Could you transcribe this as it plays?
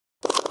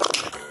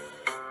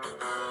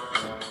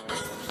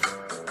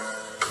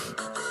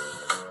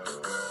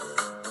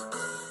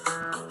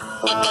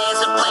If there's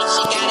a place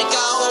you gotta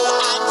go,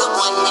 I'm the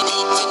one you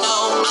need to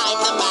know.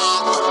 I'm the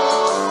map.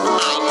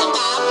 I'm the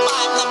map.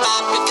 I'm the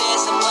map. If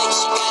there's a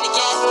place you gotta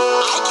get,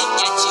 I can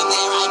get you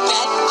there, I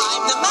bet.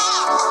 I'm the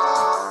map.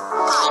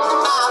 I'm the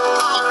map.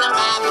 I'm the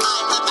map.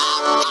 I'm the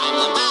map. I'm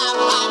the map.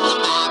 I'm the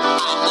map.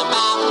 I'm the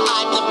map.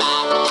 I'm the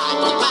map.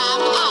 I'm the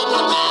map. I'm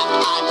the map.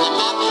 I'm the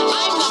map.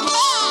 I'm the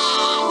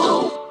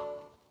map.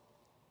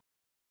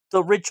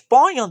 The rich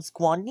Bion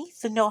Squad needs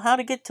to know how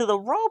to get to the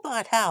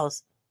robot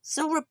house,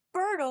 so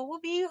Roberto will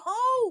be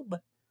home.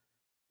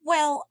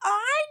 Well,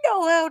 I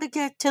know how to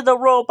get to the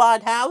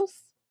robot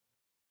house.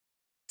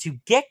 To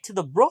get to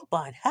the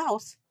robot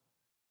house,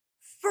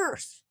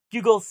 first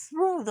you go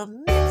through the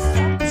midst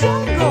of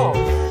jungle.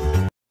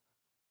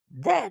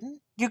 Then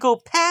you go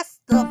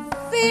past the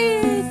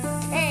big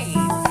cave.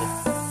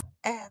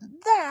 And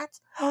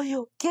that's how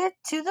you'll get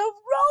to the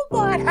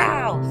robot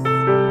house.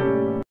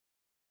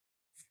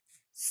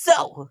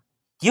 So,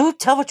 you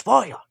tell which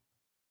boy.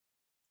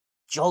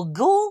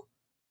 Jungle?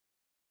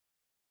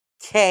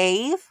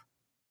 Cave?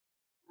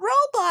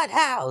 Robot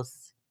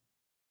house?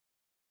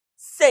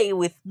 Say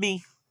with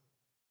me.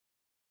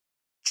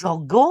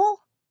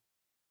 Jungle?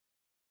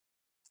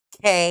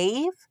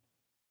 Cave?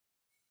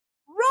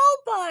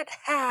 Robot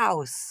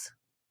house?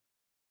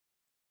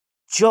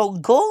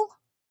 Jungle?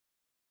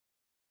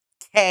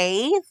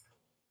 Cave?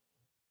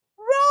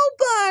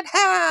 Robot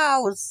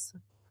house?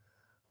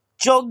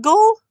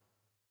 Jungle?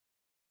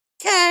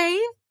 Cave?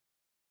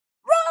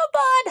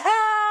 Robot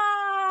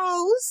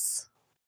house?